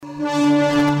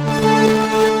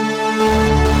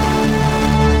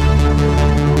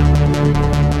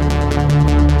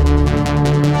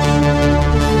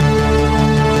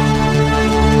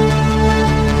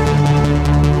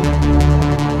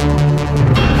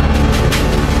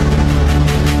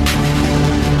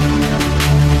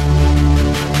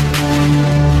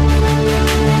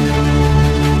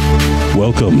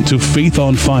to Faith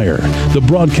on Fire, the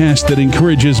broadcast that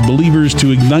encourages believers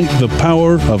to ignite the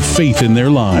power of faith in their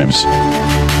lives.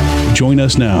 Join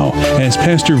us now as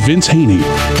Pastor Vince Haynie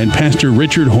and Pastor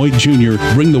Richard Hoyt Jr.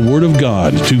 bring the Word of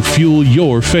God to fuel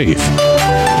your faith.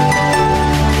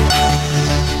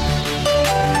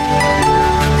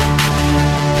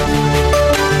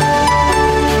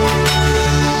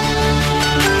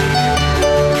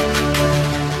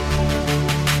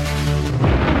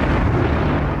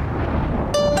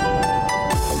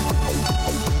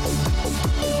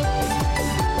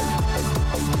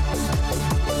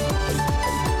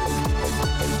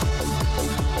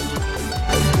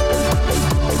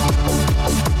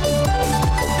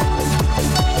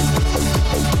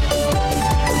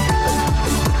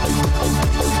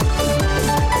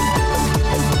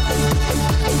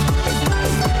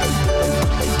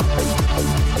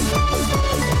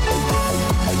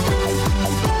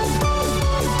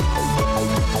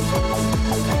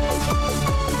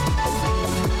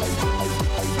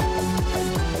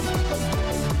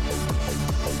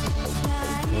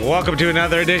 Welcome to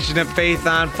another edition of Faith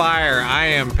on Fire. I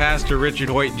am Pastor Richard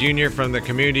Hoyt Jr. from the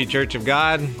Community Church of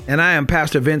God. And I am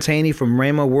Pastor Vince Haynie from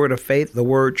Rhema Word of Faith, the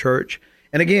Word Church.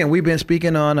 And again, we've been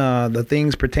speaking on the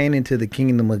things pertaining to the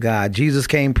kingdom of God. Jesus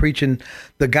came preaching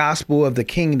the gospel of the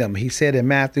kingdom. He said in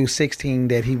Matthew 16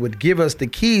 that he would give us the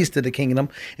keys to the kingdom.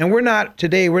 And we're not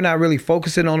really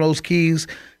focusing on those keys.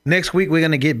 Next week, we're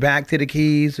going to get back to the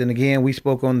keys. And again, we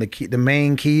spoke on the key, the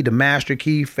main key, the master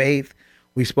key, faith.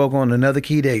 We spoke on another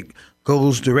key that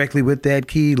goes directly with that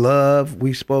key, love.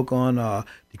 We spoke on the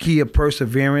key of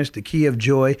perseverance, the key of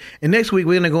joy. And next week,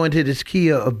 we're going to go into this key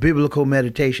of biblical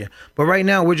meditation. But right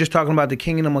now, we're just talking about the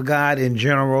kingdom of God in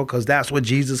general, because that's what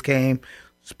Jesus came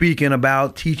speaking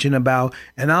about, teaching about.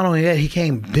 And not only that, he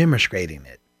came demonstrating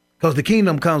it, because the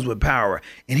kingdom comes with power.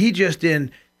 And he just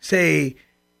didn't say,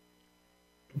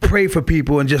 pray for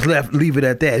people and just leave it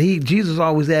at that. Jesus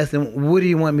always asked them, what do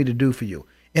you want me to do for you?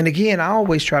 And again, I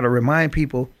always try to remind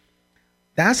people,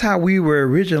 that's how we were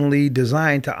originally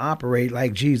designed to operate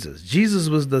like Jesus. Jesus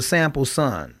was the sample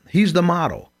son. He's the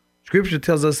model. Scripture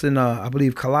tells us in, I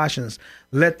believe, Colossians,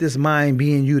 let this mind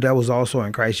be in you that was also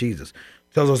in Christ Jesus.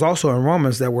 Tells us also in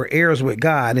Romans that we're heirs with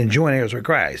God and joint heirs with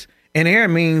Christ. And heir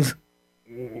means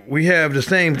we have the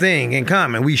same thing in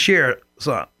common. We share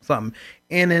something.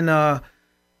 And in, I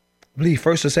believe,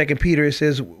 1st or 2nd Peter, it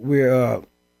says we're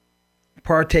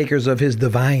partakers of his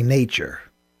divine nature.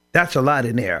 That's a lot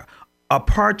in there. A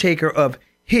partaker of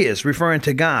his, referring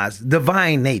to God's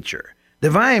divine nature.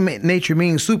 Divine nature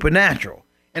means supernatural.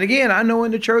 And again, I know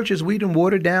in the churches we done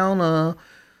watered down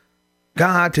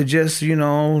God to just,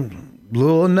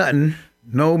 little nothing.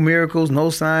 No miracles, no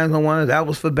signs, no wonders. That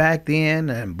was for back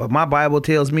then. But my Bible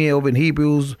tells me over in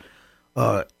Hebrews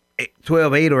 12:8 or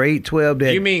 8:12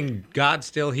 that... You mean God's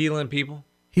still healing people?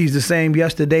 He's the same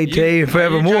yesterday, today, and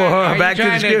forevermore. Back to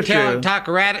the scripture.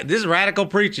 This is radical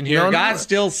preaching here. No, God's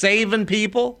still saving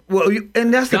people. Well,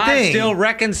 and that's the thing. God's still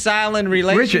reconciling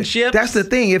relationships. Richard, that's the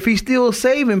thing. If he's still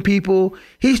saving people,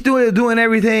 he's still doing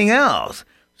everything else.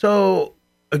 So,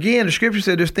 again, the scripture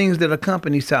said there's things that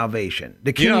accompany salvation.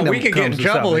 The kingdom we could get in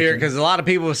trouble salvation. here because a lot of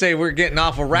people say we're getting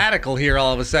awful radical here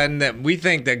all of a sudden, that we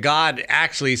think that God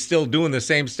actually is still doing the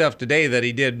same stuff today that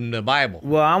he did in the Bible.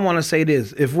 Well, I want to say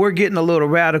this. If we're getting a little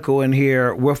radical in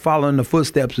here, we're following the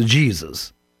footsteps of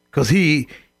Jesus, because he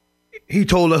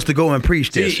told us to go and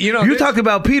preach this. You talked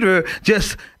about Peter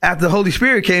just after the Holy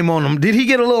Spirit came on him. Did he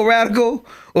get a little radical,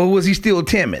 or was he still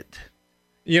timid?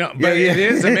 But it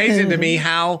is amazing to me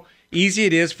how easy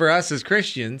it is for us as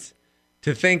Christians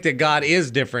to think that God is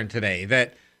different today,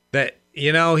 that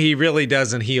he really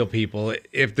doesn't heal people.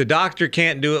 If the doctor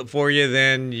can't do it for you,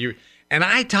 then you... And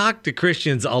I talk to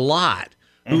Christians a lot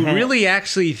who really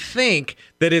actually think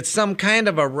that it's some kind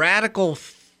of a radical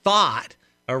thought,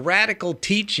 a radical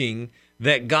teaching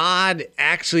that God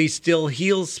actually still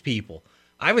heals people.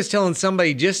 I was telling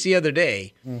somebody just the other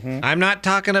day, I'm not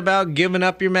talking about giving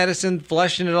up your medicine,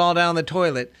 flushing it all down the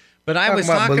toilet, but I was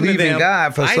talking to them.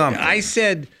 God for something. I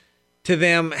said to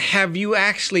them, have you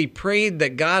actually prayed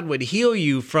that God would heal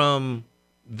you from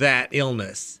that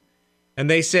illness? And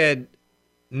they said,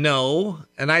 no.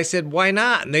 And I said, why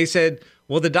not? And they said,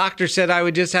 well, the doctor said I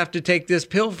would just have to take this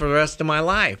pill for the rest of my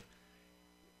life.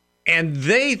 And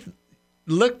they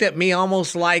looked at me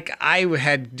almost like I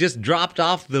had just dropped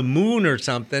off the moon or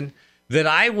something, that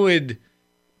I would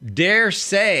dare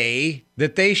say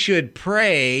that they should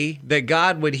pray that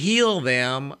God would heal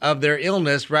them of their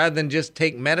illness rather than just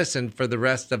take medicine for the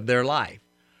rest of their life.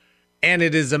 And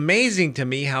it is amazing to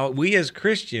me how we as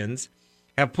Christians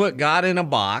have put God in a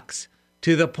box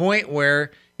to the point where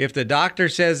if the doctor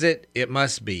says it, it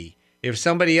must be. If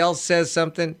somebody else says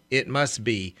something, it must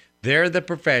be. They're the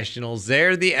professionals.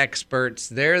 They're the experts.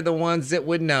 They're the ones that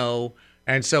would know.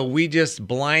 And so we just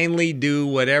blindly do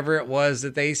whatever it was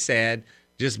that they said,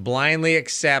 just blindly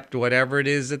accept whatever it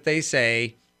is that they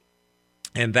say.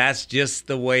 And that's just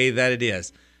the way that it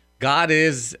is. God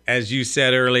is, as you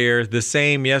said earlier, the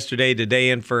same yesterday, today,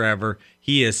 and forever.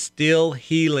 He is still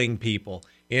healing people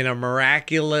in a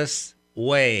miraculous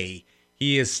way.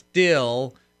 He is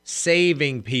still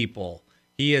saving people.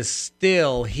 He is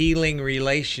still healing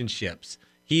relationships.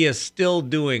 He is still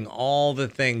doing all the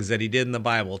things that he did in the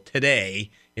Bible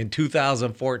today in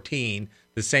 2014,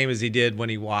 the same as he did when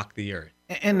he walked the earth.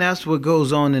 And that's what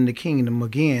goes on in the kingdom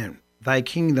again. Thy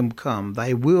kingdom come,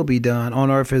 thy will be done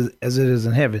on earth as it is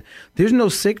in heaven. There's no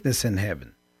sickness in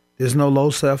heaven. There's no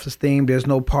low self-esteem. There's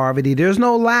no poverty. There's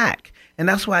no lack. And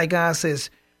that's why God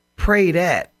says, pray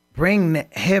that. Bring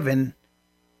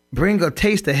a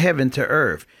taste of heaven to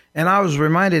earth. And I was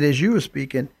reminded as you were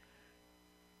speaking,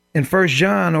 in 1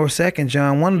 John or 2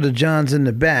 John, one of the Johns in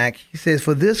the back, he says,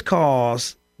 for this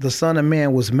cause the Son of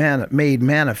Man was made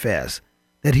manifest,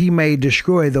 that he may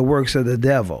destroy the works of the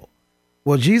devil.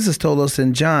 Well, Jesus told us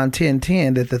in John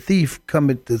 10:10 that the thief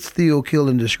cometh to steal, kill,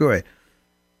 and destroy.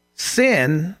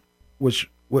 Sin, which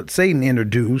what Satan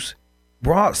introduced,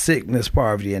 brought sickness,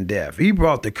 poverty, and death. He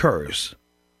brought the curse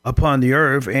upon the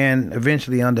earth and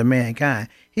eventually under mankind.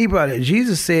 He brought it.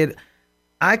 Jesus said,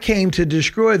 I came to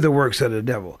destroy the works of the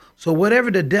devil. So whatever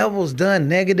the devil's done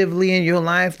negatively in your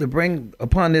life to bring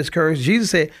upon this curse, Jesus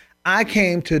said, I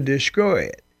came to destroy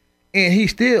it.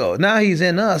 And now he's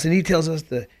in us, and he tells us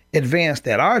to advance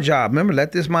that. Our job, remember,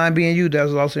 let this mind be in you that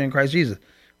was also in Christ Jesus.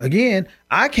 Again,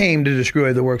 I came to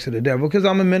destroy the works of the devil because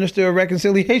I'm a minister of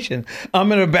reconciliation.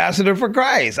 I'm an ambassador for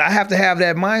Christ. I have to have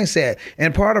that mindset.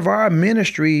 And part of our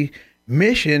ministry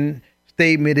mission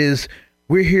statement is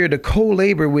we're here to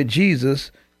co-labor with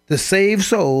Jesus to save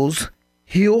souls,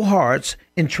 heal hearts,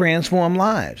 and transform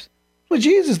lives. That's what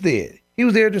Jesus did. He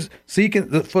was there to seek,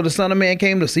 for the Son of Man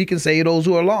came to seek and save those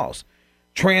who are lost,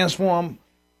 transform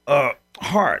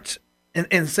hearts,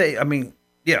 and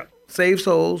save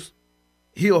souls,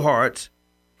 heal hearts,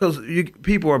 because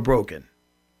people are broken.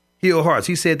 Heal hearts.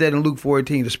 He said that in Luke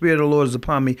 14. The Spirit of the Lord is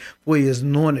upon me, for he has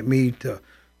anointed me to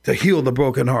heal the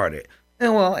brokenhearted.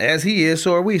 And well, as he is,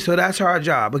 so are we. So that's our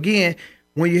job. Again,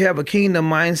 when you have a kingdom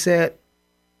mindset,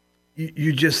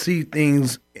 you just see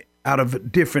things out of a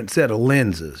different set of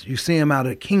lenses. You see them out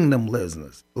of kingdom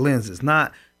lenses,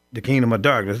 not the kingdom of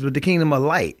darkness, but the kingdom of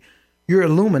light. You're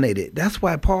illuminated. That's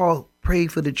why Paul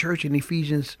prayed for the church in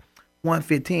Ephesians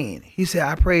 1:15. He said,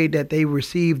 I prayed that they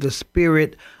receive the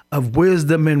spirit of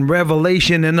wisdom and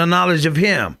revelation and the knowledge of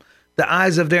him. The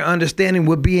eyes of their understanding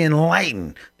would be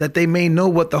enlightened, that they may know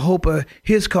what the hope of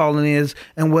his calling is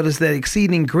and what is that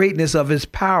exceeding greatness of his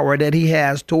power that he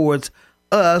has towards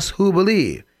us who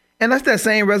believe. And that's that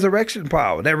same resurrection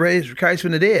power that raised Christ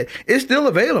from the dead. It's still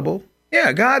available.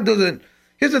 Yeah, God doesn't.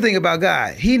 Here's the thing about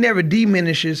God. He never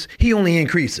diminishes. He only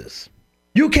increases.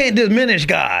 You can't diminish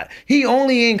God. He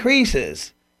only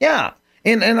increases. Yeah.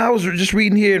 And I was just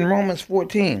reading here in Romans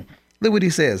 14. Look what he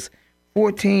says.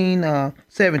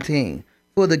 14:17.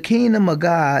 For the kingdom of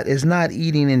God is not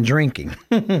eating and drinking,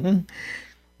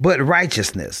 but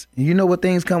righteousness. You know what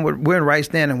things come with? We're in right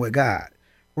standing with God.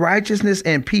 Righteousness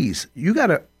and peace. You got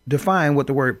to define what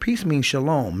the word peace means.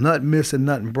 Shalom, nothing missing,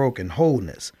 nothing broken,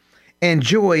 wholeness, and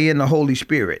joy in the Holy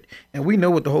Spirit. And we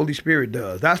know what the Holy Spirit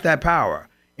does. That's that power.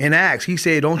 In Acts, he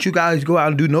said, don't you guys go out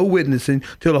and do no witnessing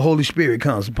till the Holy Spirit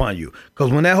comes upon you.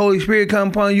 Because when that Holy Spirit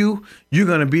comes upon you, you're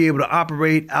going to be able to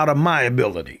operate out of my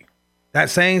ability. That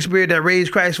same spirit that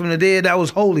raised Christ from the dead, that was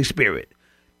Holy Spirit.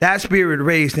 That spirit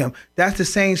raised him. That's the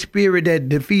same spirit that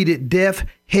defeated death,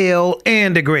 hell,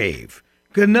 and the grave.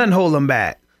 Could nothing hold him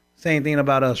back. Same thing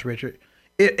about us, Richard.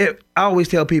 I always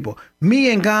tell people,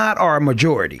 me and God are a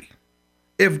majority.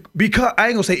 Because I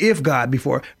ain't gonna say if God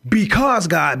before, because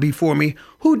God before me,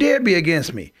 who dare be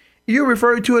against me? You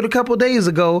referred to it a couple days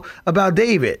ago about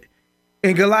David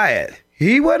and Goliath.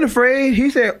 He wasn't afraid. He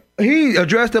said, he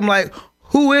addressed him like,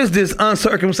 who is this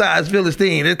uncircumcised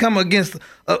Philistine that come up against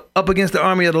the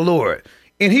army of the Lord?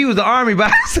 And he was the army by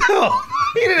himself.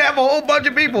 He didn't have a whole bunch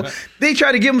of people. They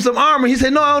tried to give him some armor. He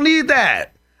said, no, I don't need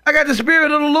that. I got the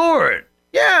Spirit of the Lord.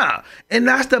 Yeah. And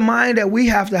that's the mind that we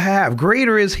have to have.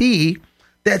 Greater is he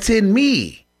that's in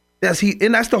me.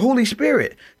 And that's the Holy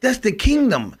Spirit. That's the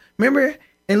kingdom. Remember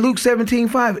in Luke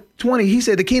 17:20, he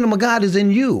said the kingdom of God is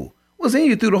in you. What's in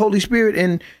you through the Holy Spirit,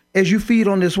 and as you feed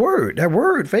on this word. That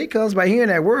word, faith comes by hearing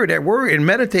that word, and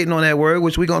meditating on that word,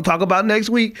 which we're going to talk about next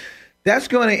week. That's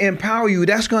going to empower you.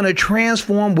 That's going to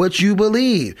transform what you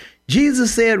believe.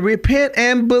 Jesus said, repent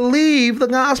and believe the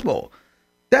gospel.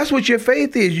 That's what your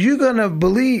faith is. You're going to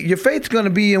believe. Your faith's going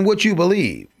to be in what you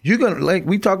believe. You're going to, like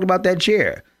we talked about that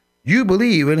chair. You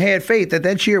believe and had faith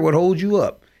that chair would hold you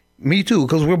up. Me too,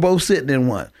 because we're both sitting in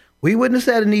one. We wouldn't have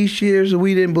sat in these chairs if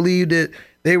we didn't believe that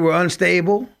they were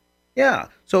unstable. Yeah.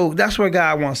 So that's where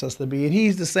God wants us to be. And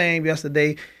he's the same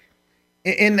yesterday.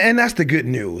 And that's the good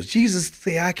news. Jesus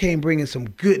said, I came bringing some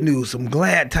good news, some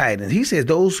glad tidings. He says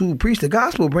those who preach the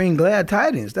gospel bring glad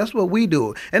tidings. That's what we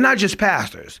do. And not just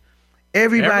pastors.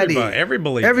 Every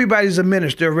believer. Everybody's a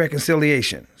minister of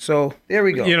reconciliation. So there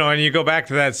we go. You know, and you go back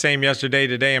to that same yesterday,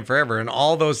 today, and forever, and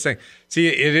all those things. See,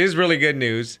 it is really good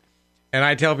news. And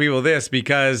I tell people this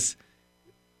because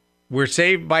we're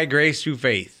saved by grace through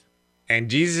faith. And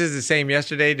Jesus is the same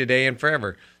yesterday, today, and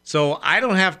forever. So I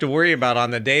don't have to worry about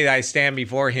on the day that I stand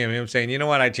before him saying, you know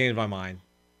what, I changed my mind.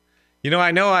 You know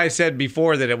I said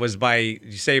before that it was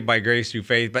saved by grace through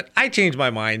faith, but I changed my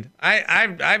mind.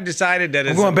 I've decided that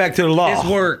I'm going back to the law.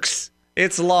 It works.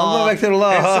 It's law. I'm going back to the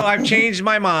law. And so I've changed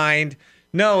my mind.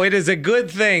 No, it is a good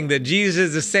thing that Jesus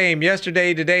is the same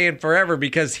yesterday, today, and forever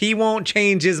because he won't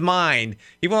change his mind.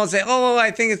 He won't say, oh,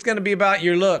 I think it's going to be about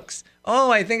your looks.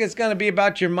 Oh, I think it's going to be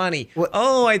about your money. What?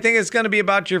 Oh, I think it's going to be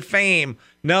about your fame.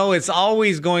 No, it's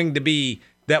always going to be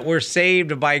that we're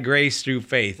saved by grace through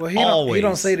faith. Well, always. He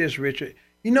don't say this, Richard.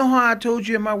 You know how I told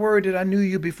you in my word that I knew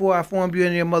you before I formed you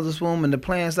in your mother's womb and the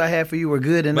plans I had for you were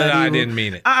good and but not I evil? didn't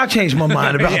mean it. I changed my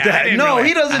mind about that. No,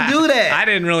 he doesn't do that. I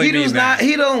didn't really mean that.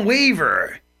 He don't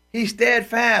waver. He's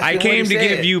steadfast. I came to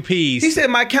give you peace. He said,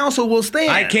 my counsel will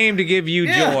stand. I came to give you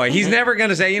joy. He's never going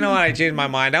to say, you know what, I changed my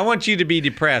mind. I want you to be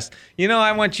depressed. You know,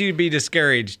 I want you to be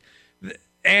discouraged.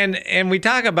 And we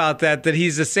talk about that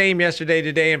he's the same yesterday,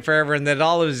 today, and forever, and that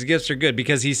all of his gifts are good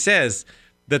because he says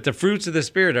that the fruits of the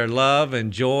Spirit are love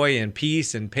and joy and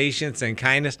peace and patience and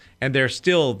kindness, and they're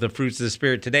still the fruits of the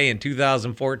Spirit today in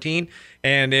 2014.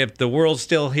 And if the world's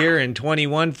still here in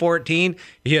 2114,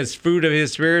 his fruit of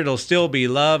his Spirit will still be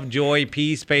love, joy,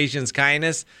 peace, patience,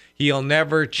 kindness. He'll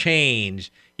never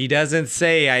change. He doesn't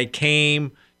say, I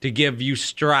came to give you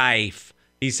strife.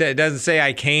 It doesn't say,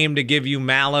 I came to give you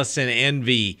malice and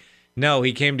envy. No,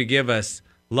 he came to give us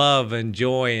love and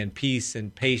joy and peace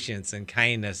and patience and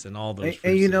kindness and all those fruits.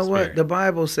 And you know what? Spirit. The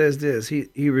Bible says this.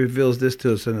 He reveals this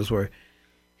to us in his word.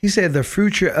 He said, the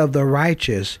future of the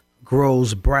righteous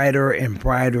grows brighter and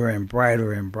brighter and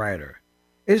brighter and brighter.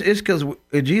 It's because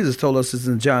Jesus told us this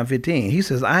in John 15. He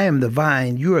says, I am the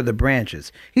vine, you are the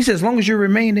branches. He says, as long as you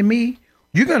remain in me,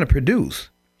 you're going to produce.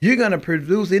 You're going to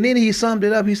produce. And then he summed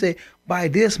it up. He said, by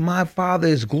this my Father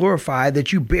is glorified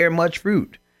that you bear much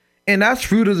fruit. And that's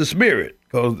fruit of the Spirit,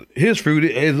 because his fruit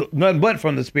is nothing but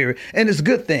from the Spirit. And it's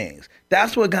good things.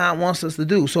 That's what God wants us to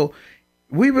do. So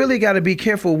we really got to be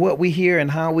careful what we hear and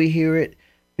how we hear it,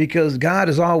 because God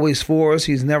is always for us.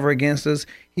 He's never against us.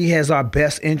 He has our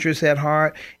best interests at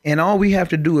heart. And all we have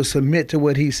to do is submit to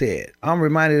what he said. I'm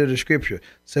reminded of the scripture.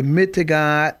 Submit to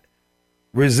God.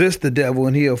 Resist the devil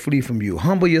and he'll flee from you.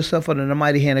 Humble yourself under the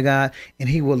mighty hand of God and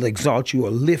he will exalt you or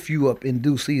lift you up in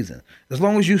due season. As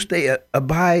long as you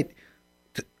abide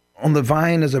on the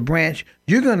vine as a branch,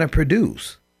 you're going to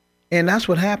produce. And that's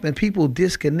what happened. People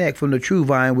disconnect from the true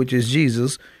vine, which is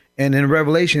Jesus. And in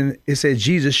Revelation, it says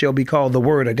Jesus shall be called the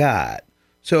Word of God.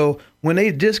 So when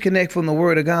they disconnect from the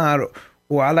Word of God,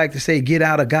 or I like to say get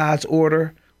out of God's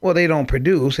order, well, they don't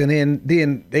produce, and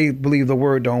then they believe the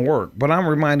word don't work. But I'm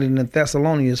reminded in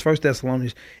Thessalonians, 1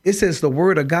 Thessalonians, it says the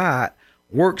word of God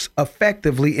works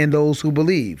effectively in those who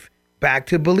believe. Back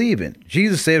to believing.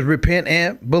 Jesus says, repent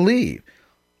and believe.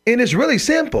 And it's really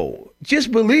simple.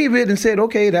 Just believe it and said,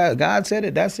 okay, God said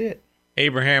it, that's it.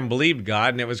 Abraham believed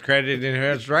God, and it was credited in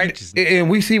his righteousness. And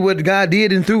we see what God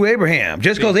did and through Abraham,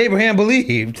 just because Abraham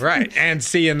believed. Right. And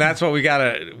see, and that's what we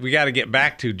gotta get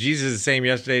back to. Jesus is the same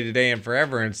yesterday, today, and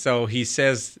forever. And so he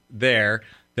says there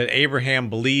that Abraham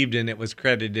believed and it was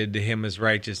credited to him as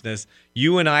righteousness.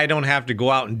 You and I don't have to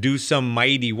go out and do some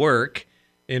mighty work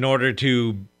in order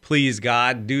to please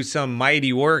God, do some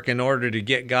mighty work in order to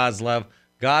get God's love.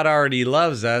 God already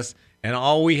loves us. And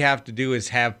all we have to do is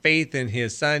have faith in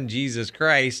his son, Jesus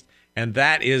Christ, and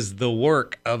that is the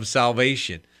work of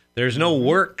salvation. There's no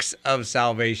works of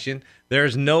salvation.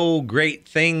 There's no great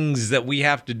things that we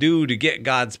have to do to get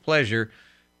God's pleasure.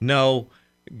 No,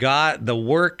 the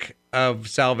work of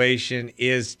salvation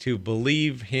is to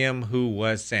believe him who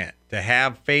was sent, to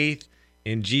have faith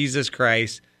in Jesus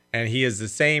Christ, and he is the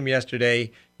same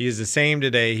yesterday, he is the same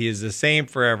today, he is the same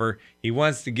forever. He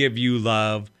wants to give you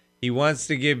love. He wants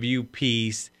to give you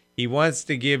peace. He wants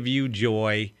to give you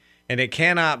joy. And it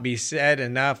cannot be said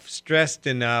enough, stressed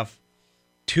enough.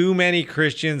 Too many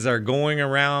Christians are going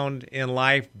around in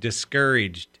life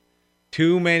discouraged.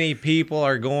 Too many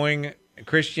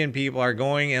Christian people are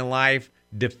going in life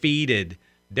defeated,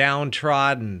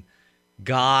 downtrodden.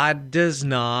 God does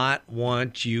not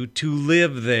want you to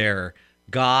live there.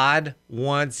 God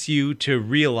wants you to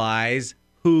realize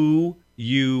who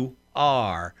you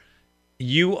are.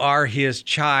 You are his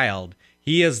child.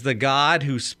 He is the God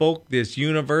who spoke this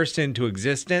universe into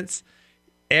existence.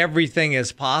 Everything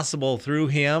is possible through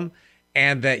him,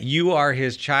 and that you are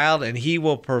his child, and he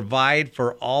will provide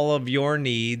for all of your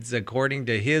needs according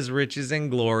to his riches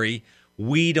and glory.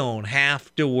 We don't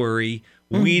have to worry.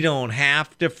 We don't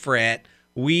have to fret.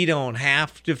 We don't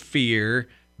have to fear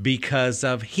because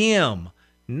of him,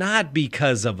 not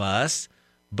because of us,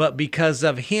 but because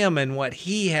of him and what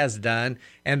he has done,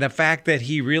 and the fact that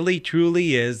he really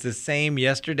truly is the same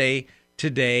yesterday,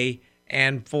 today,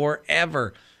 and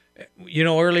forever. You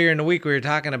know, earlier in the week we were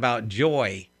talking about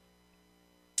joy,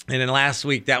 and then last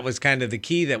week that was kind of the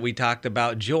key that we talked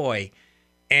about, joy.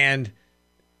 And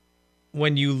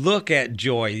when you look at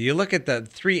joy, you look at the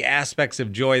three aspects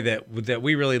of joy that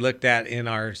we really looked at in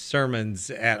our sermons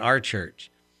at our church.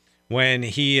 When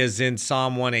he is in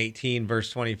Psalm 118,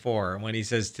 verse 24, when he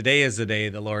says, "Today is the day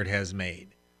the Lord has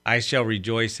made. I shall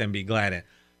rejoice and be glad in it."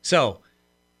 So,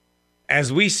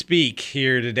 as we speak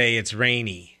here today, it's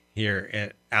rainy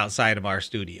here outside of our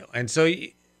studio. And so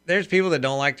there's people that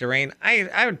don't like the rain.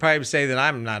 I would probably say that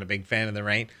I'm not a big fan of the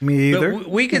rain. Me either. But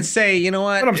we could say, you know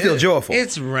what? But I'm still joyful.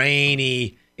 It's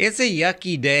rainy. It's a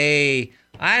yucky day.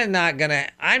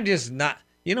 I'm just not,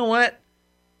 you know what?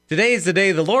 Today is the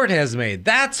day the Lord has made.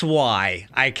 That's why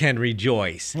I can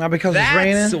rejoice. Not because it's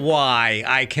raining? That's why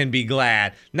I can be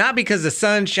glad. Not because the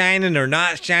sun's shining or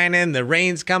not shining, the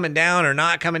rain's coming down or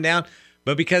not coming down,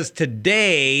 but because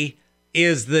today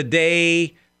is the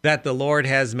day that the Lord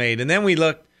has made. And then we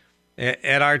looked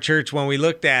at our church when we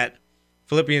looked at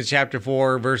Philippians chapter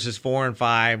 4, verses 4 and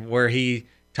 5, where he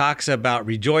talks about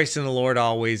rejoice in the Lord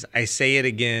always. I say it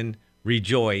again,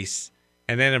 rejoice.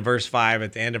 And then in verse 5,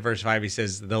 at the end of verse 5, he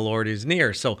says, the Lord is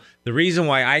near. So the reason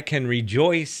why I can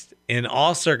rejoice in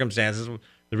all circumstances,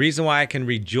 the reason why I can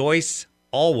rejoice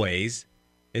always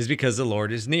is because the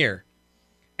Lord is near.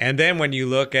 And then when you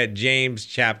look at James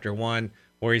chapter 1,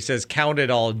 where he says, count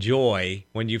it all joy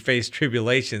when you face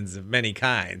tribulations of many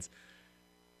kinds,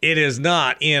 it is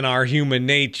not in our human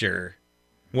nature.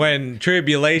 When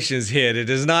tribulations hit, it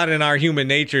is not in our human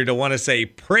nature to want to say,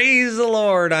 praise the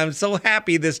Lord, I'm so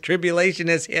happy this tribulation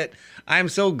has hit. I'm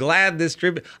so glad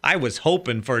I was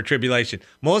hoping for a tribulation.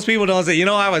 Most people don't say,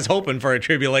 I was hoping for a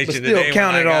tribulation today. But still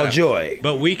count it all joy.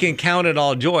 But we can count it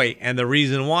all joy. And the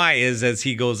reason why is, as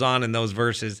he goes on in those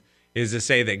verses, is to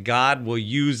say that God will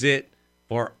use it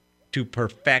to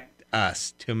perfect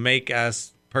us, to make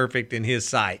us perfect in his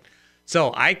sight.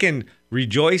 So I can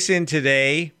rejoice in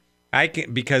today.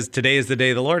 Because today is the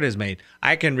day the Lord has made.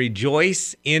 I can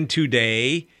rejoice in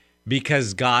today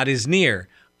because God is near.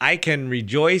 I can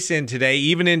rejoice in today,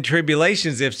 even in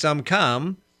tribulations if some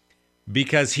come,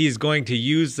 because he's going to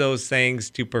use those things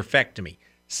to perfect me.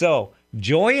 So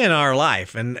joy in our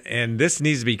life, and this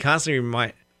needs to be constantly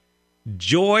reminded,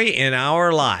 joy in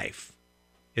our life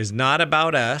is not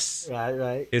about us.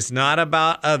 Right. It's not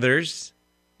about others.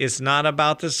 It's not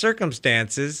about the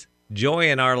circumstances.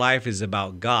 Joy in our life is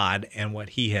about God and what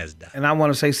he has done. And I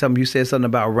want to say something. You said something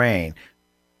about rain.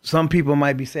 Some people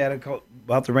might be sad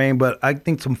about the rain, but I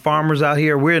think some farmers out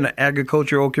here, we're in an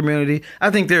agricultural community. I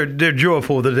think they're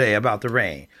joyful today about the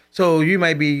rain. So you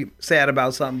might be sad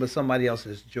about something, but somebody else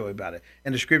is joy about it.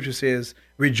 And the scripture says,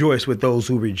 rejoice with those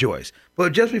who rejoice.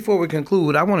 But just before we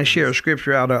conclude, I want to share a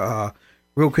scripture out of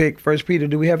real quick. 1 Peter,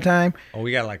 do we have time? Oh,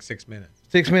 we got like 6 minutes.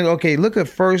 6 minutes. Okay, look at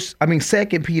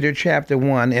 2 Peter chapter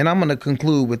 1, and I'm going to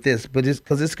conclude with this, but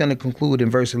because it's going to conclude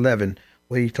in verse 11,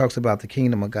 where he talks about the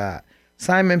kingdom of God.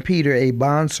 Simon Peter, a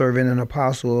bondservant and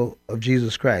apostle of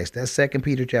Jesus Christ. That's 2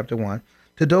 Peter chapter 1.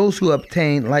 To those who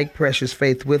obtain like precious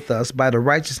faith with us by the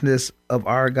righteousness of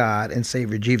our God and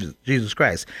Savior Jesus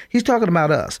Christ. He's talking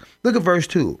about us. Look at verse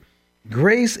 2.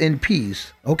 Grace and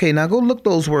peace. Okay, now go look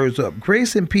those words up.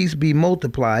 Grace and peace be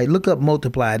multiplied. Look up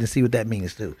multiplied and see what that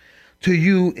means too. To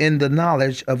you in the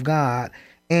knowledge of God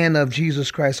and of Jesus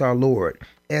Christ our Lord,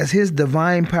 as his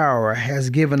divine power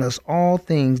has given us all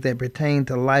things that pertain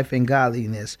to life and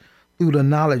godliness through the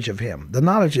knowledge of him. The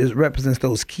knowledge represents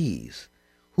those keys,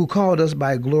 who called us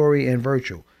by glory and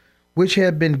virtue, which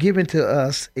have been given to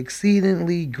us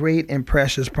exceedingly great and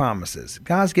precious promises.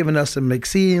 God's given us some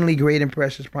exceedingly great and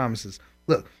precious promises.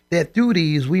 Look, that through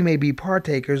these we may be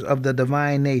partakers of the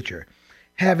divine nature,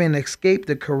 having escaped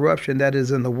the corruption that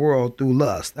is in the world through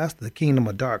lust. That's the kingdom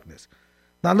of darkness.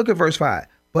 Now look at verse 5.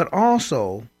 But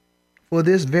also, for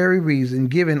this very reason,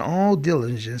 giving all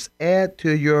diligence, add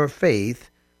to your faith.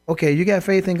 Okay, you got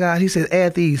faith in God? He says,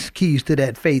 add these keys to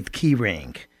that faith key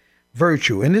ring.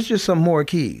 Virtue. And it's just some more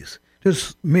keys.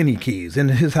 There's many keys. In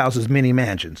his house is many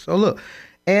mansions. So look,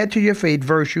 add to your faith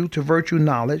virtue, to virtue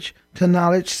knowledge, to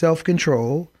knowledge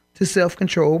self-control, to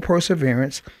self-control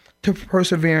perseverance, to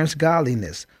perseverance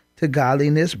godliness, to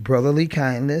godliness brotherly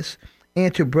kindness,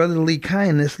 and to brotherly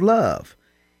kindness love.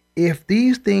 If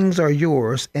these things are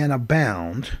yours and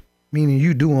abound, meaning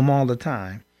you do them all the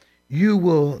time, you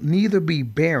will neither be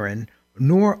barren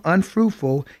nor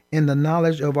unfruitful in the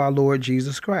knowledge of our Lord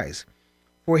Jesus Christ.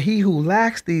 For he who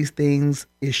lacks these things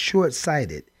is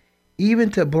short-sighted, even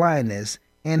to blindness,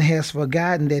 and has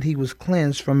forgotten that he was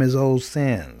cleansed from his old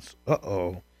sins.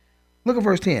 Uh-oh. Look at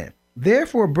verse 10.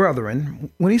 Therefore,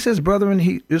 brethren, when he says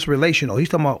brethren, it's relational. He's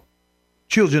talking about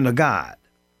children of God,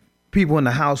 people in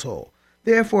the household.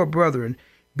 Therefore, brethren,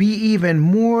 be even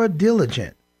more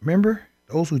diligent. Remember,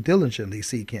 those who diligently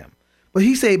seek him. But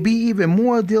he said, be even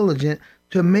more diligent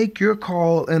to make your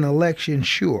call and election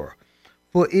sure.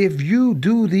 For if you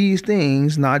do these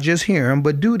things, not just hear them,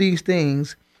 but do these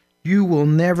things, you will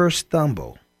never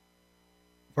stumble.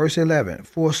 Verse 11,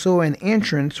 for so an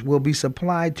entrance will be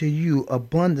supplied to you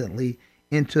abundantly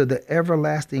into the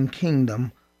everlasting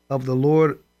kingdom of the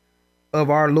Lord, of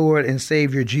our Lord and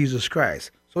Savior Jesus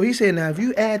Christ. So he said, now if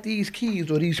you add these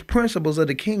keys or these principles of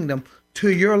the kingdom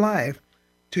to your life,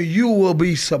 to you will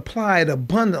be supplied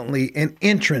abundantly an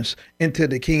entrance into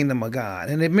the kingdom of God.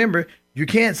 And remember, you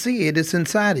can't see it, it's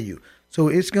inside of you. So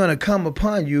it's going to come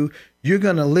upon you. You're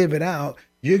going to live it out.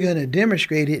 You're going to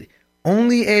demonstrate it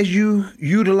only as you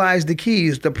utilize the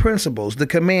keys, the principles, the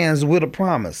commands with a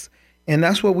promise. And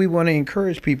that's what we want to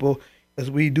encourage people as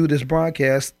we do this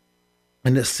broadcast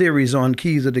and this series on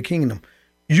keys of the kingdom.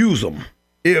 Use them.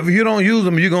 If you don't use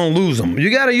them, you're going to lose them.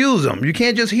 You got to use them. You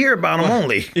can't just hear about them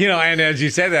only. You know, and as you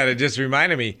said that, it just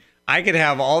reminded me, I could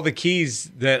have all the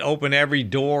keys that open every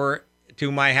door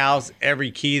to my house, every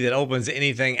key that opens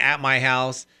anything at my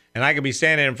house, and I could be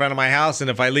standing in front of my house, and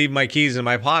if I leave my keys in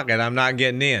my pocket, I'm not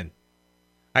getting in.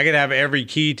 I could have every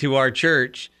key to our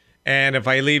church, and if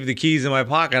I leave the keys in my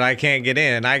pocket, I can't get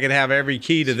in. I could have every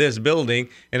key to this building,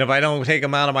 and if I don't take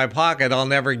them out of my pocket, I'll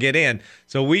never get in.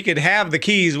 So we could have the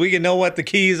keys, we can know what the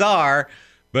keys are,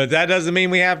 but that doesn't mean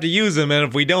we have to use them, and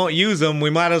if we don't use them, we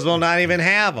might as well not even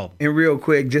have them. And real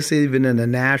quick, just even in the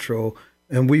natural,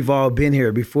 and we've all been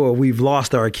here before, we've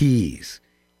lost our keys.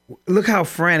 Look how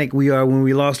frantic we are when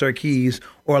we lost our keys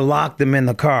or locked them in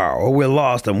the car or we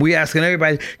lost them. We asking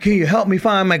everybody, can you help me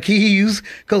find my keys?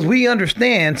 Because we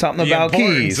understand something about keys. The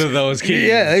importance of those keys.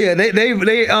 Yeah.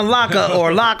 They unlock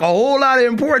or lock a whole lot of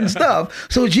important stuff.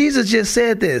 So Jesus just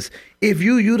said this. If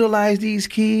you utilize these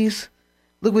keys,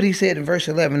 look what he said in verse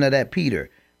 11 of that Peter.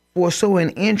 For so an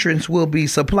entrance will be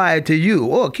supplied to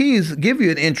you. Oh, keys give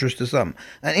you an entrance to something.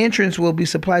 An entrance will be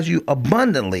supplied to you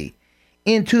abundantly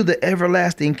into the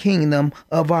everlasting kingdom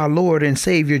of our Lord and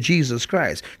Savior Jesus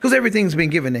Christ. Because everything's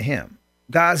been given to him.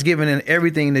 God's given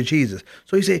everything to Jesus.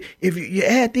 So he said, if you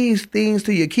add these things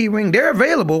to your key ring, they're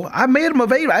available. I made them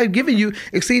available. I've given you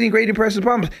exceeding great and precious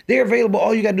promise. They're available.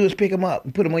 All you got to do is pick them up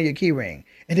and put them on your key ring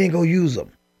and then go use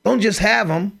them. Don't just have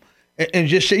them and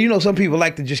just, some people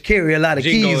like to just carry a lot of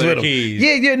keys with them.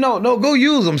 Yeah, no, go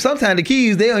use them. Sometimes the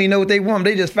keys, they don't even know what they want.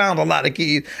 They just found a lot of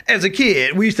keys. As a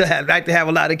kid, we used to like to have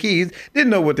a lot of keys.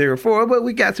 Didn't know what they were for, but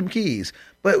we got some keys.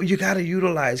 But you got to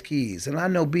utilize keys. And I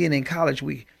know being in college,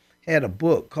 we had a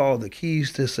book called The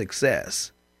Keys to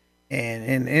Success.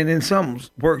 And in some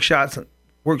workshops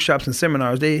and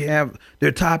seminars, they have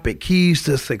their topic, Keys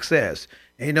to Success.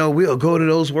 We'll go to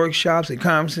those workshops and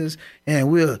conferences and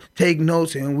we'll take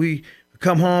notes and we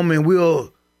come home and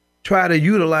we'll try to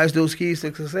utilize those keys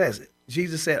to success.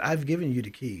 Jesus said, I've given you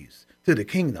the keys to the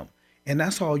kingdom. And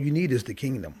that's all you need is the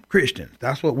kingdom. Christians.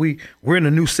 That's what we're in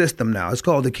a new system now. It's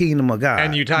called the kingdom of God.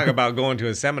 And you talk about going to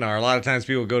a seminar. A lot of times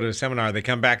people go to a seminar, they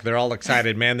come back, they're all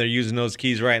excited, man, they're using those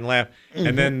keys right and left. Mm-hmm.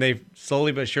 And then they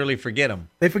slowly but surely forget them.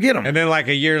 They forget them. And then like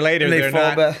a year later,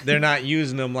 they're not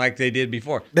using them like they did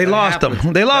before. They lost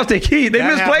them. They lost their keys. They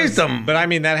misplaced them. But I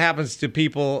mean, that happens to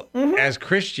people as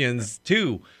Christians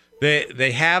too.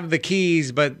 They have the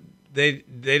keys, but they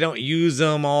don't use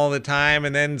them all the time,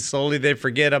 and then slowly they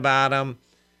forget about them,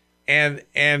 and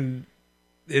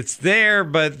it's there,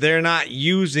 but they're not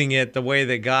using it the way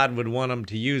that God would want them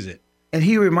to use it. And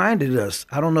he reminded us,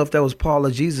 I don't know if that was Paul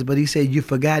or Jesus, but he said, you've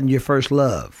forgotten your first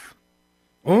love.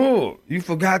 Oh, you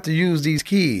forgot to use these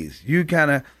keys. You kind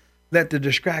of let the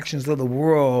distractions of the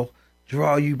world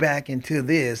draw you back into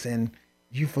this, and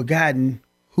you've forgotten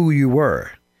who you were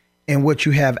and what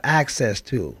you have access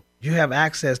to. You have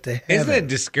access to heaven. Isn't it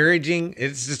discouraging?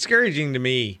 It's discouraging to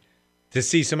me to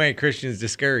see so many Christians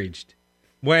discouraged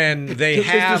when they It's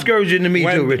discouraging to me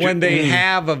too, Richard. When they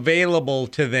have available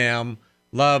to them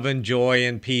love and joy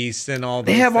and peace and all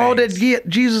those They have things. all that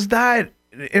Jesus died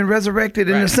and resurrected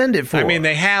and ascended for. I mean,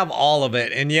 they have all of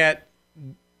it, and yet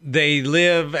they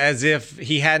live as if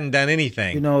he hadn't done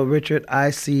anything. You know, Richard, I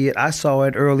see it. I saw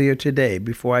it earlier today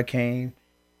before I came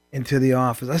into the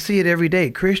office. I see it every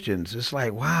day. Christians, it's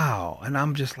like, wow. And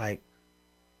I'm just like,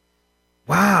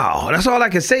 wow. That's all I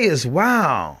can say is,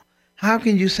 wow. How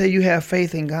can you say you have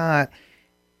faith in God?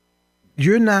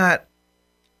 You're not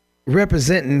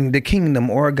representing the kingdom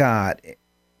or God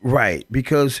right,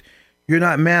 because you're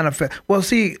not manifest. Well,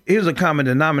 see, here's a common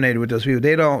denominator with those people.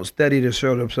 They don't study to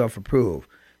show themselves approved.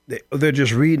 They're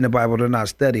just reading the Bible. They're not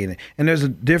studying it. And there's a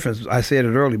difference, I said it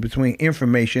earlier, between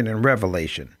information and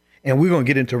revelation. And we're going to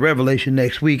get into revelation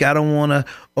next week. I don't want to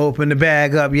open the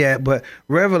bag up yet, but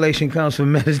revelation comes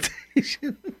from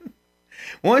meditation.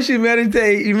 Once you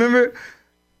meditate, you remember,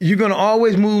 you're going to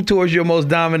always move towards your most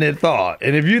dominant thought.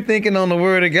 And if you're thinking on the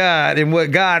word of God and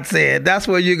what God said, that's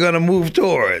where you're going to move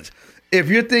towards. If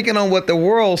you're thinking on what the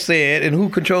world said and who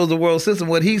controls the world system,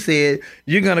 what he said,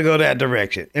 you're going to go that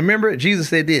direction. And remember, Jesus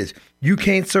said this, you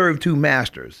can't serve two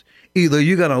masters. Either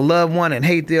you're going to love one and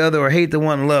hate the other, or hate the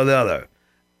one and love the other.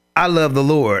 I love the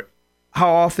Lord. How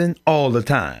often? All the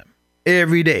time.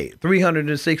 Every day.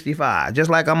 365. Just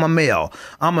like I'm a male.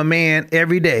 I'm a man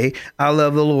every day. I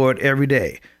love the Lord every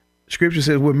day. Scripture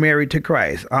says we're married to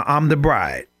Christ. I'm the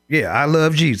bride. Yeah, I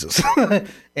love Jesus.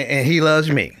 and he loves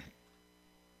me.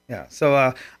 Yeah.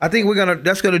 So I think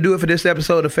that's gonna do it for this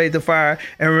episode of Faith and Fire.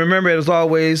 And remember, as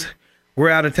always, we're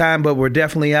out of time, but we're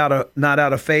definitely not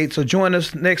out of faith. So join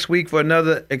us next week for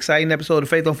another exciting episode of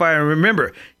Faith on Fire. And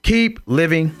remember, keep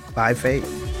living by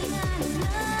faith.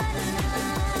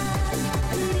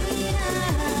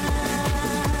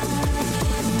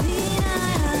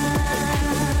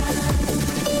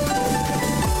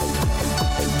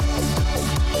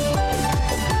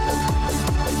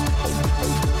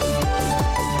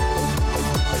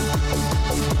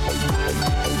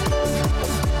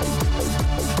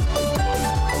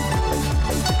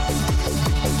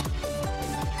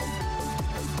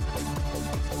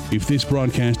 If this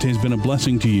broadcast has been a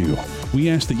blessing to you, we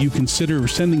ask that you consider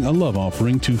sending a love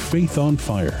offering to Faith on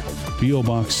Fire, P.O.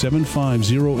 Box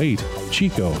 7508,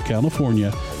 Chico,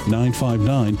 California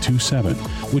 95927,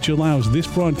 which allows this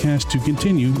broadcast to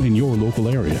continue in your local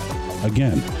area.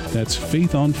 Again, that's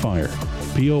Faith on Fire,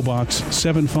 P.O. Box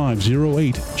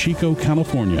 7508, Chico,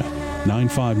 California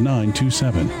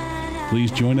 95927.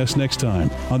 Please join us next time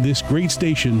on this great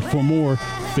station for more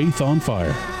Faith on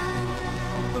Fire.